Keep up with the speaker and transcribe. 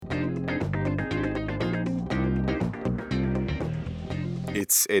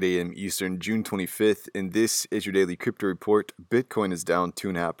It's 8 a.m. Eastern, June 25th, and this is your daily crypto report. Bitcoin is down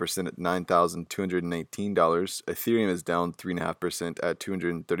 2.5% at $9,219. Ethereum is down 3.5% at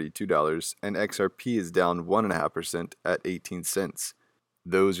 $232, and XRP is down 1.5% at 18 cents.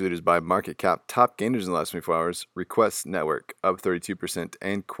 Those leaders by market cap. Top gainers in the last 24 hours: Request Network up 32%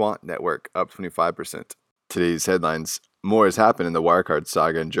 and Quant Network up 25%. Today's headlines: more has happened in the Wirecard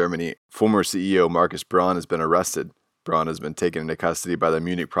saga in Germany. Former CEO Markus Braun has been arrested. Braun has been taken into custody by the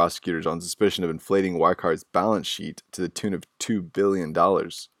Munich prosecutors on suspicion of inflating Wirecard's balance sheet to the tune of $2 billion.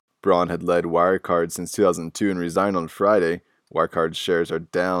 Braun had led Wirecard since 2002 and resigned on Friday. Wirecard's shares are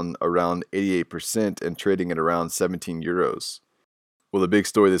down around 88% and trading at around 17 euros. Well, the big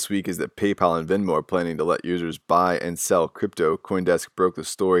story this week is that PayPal and Venmo are planning to let users buy and sell crypto. CoinDesk broke the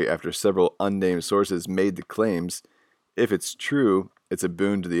story after several unnamed sources made the claims. If it's true, it's a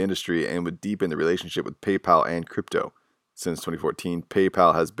boon to the industry and would deepen the relationship with PayPal and crypto. Since 2014,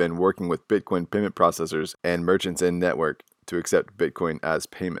 PayPal has been working with Bitcoin payment processors and merchants in network to accept Bitcoin as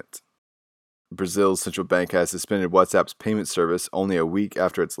payment. Brazil's central bank has suspended WhatsApp's payment service only a week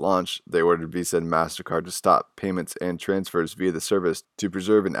after its launch. They ordered Visa and MasterCard to stop payments and transfers via the service to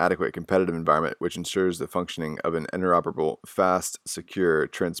preserve an adequate competitive environment which ensures the functioning of an interoperable, fast, secure,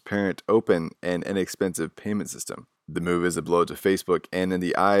 transparent, open, and inexpensive payment system. The move is a blow to Facebook and, in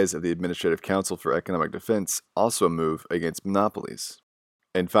the eyes of the Administrative Council for Economic Defense, also a move against monopolies.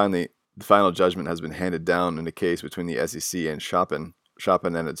 And finally, the final judgment has been handed down in a case between the SEC and Shopping.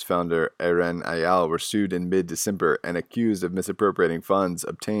 Shopping and its founder, Eren Ayal, were sued in mid-December and accused of misappropriating funds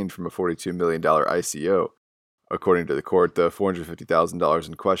obtained from a $42 million ICO. According to the court, the $450,000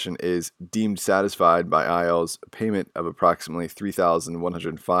 in question is deemed satisfied by Ayal's payment of approximately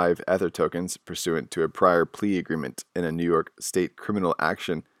 3,105 Ether tokens pursuant to a prior plea agreement in a New York state criminal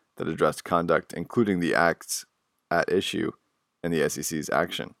action that addressed conduct, including the acts at issue and the SEC's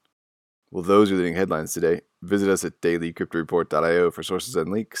action. Well, those are the leading headlines today. Visit us at dailycryptoreport.io for sources and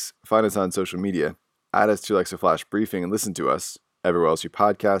links. Find us on social media. Add us to Alexa Flash Briefing and listen to us everywhere else you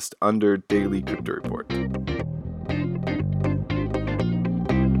podcast under Daily Crypto Report.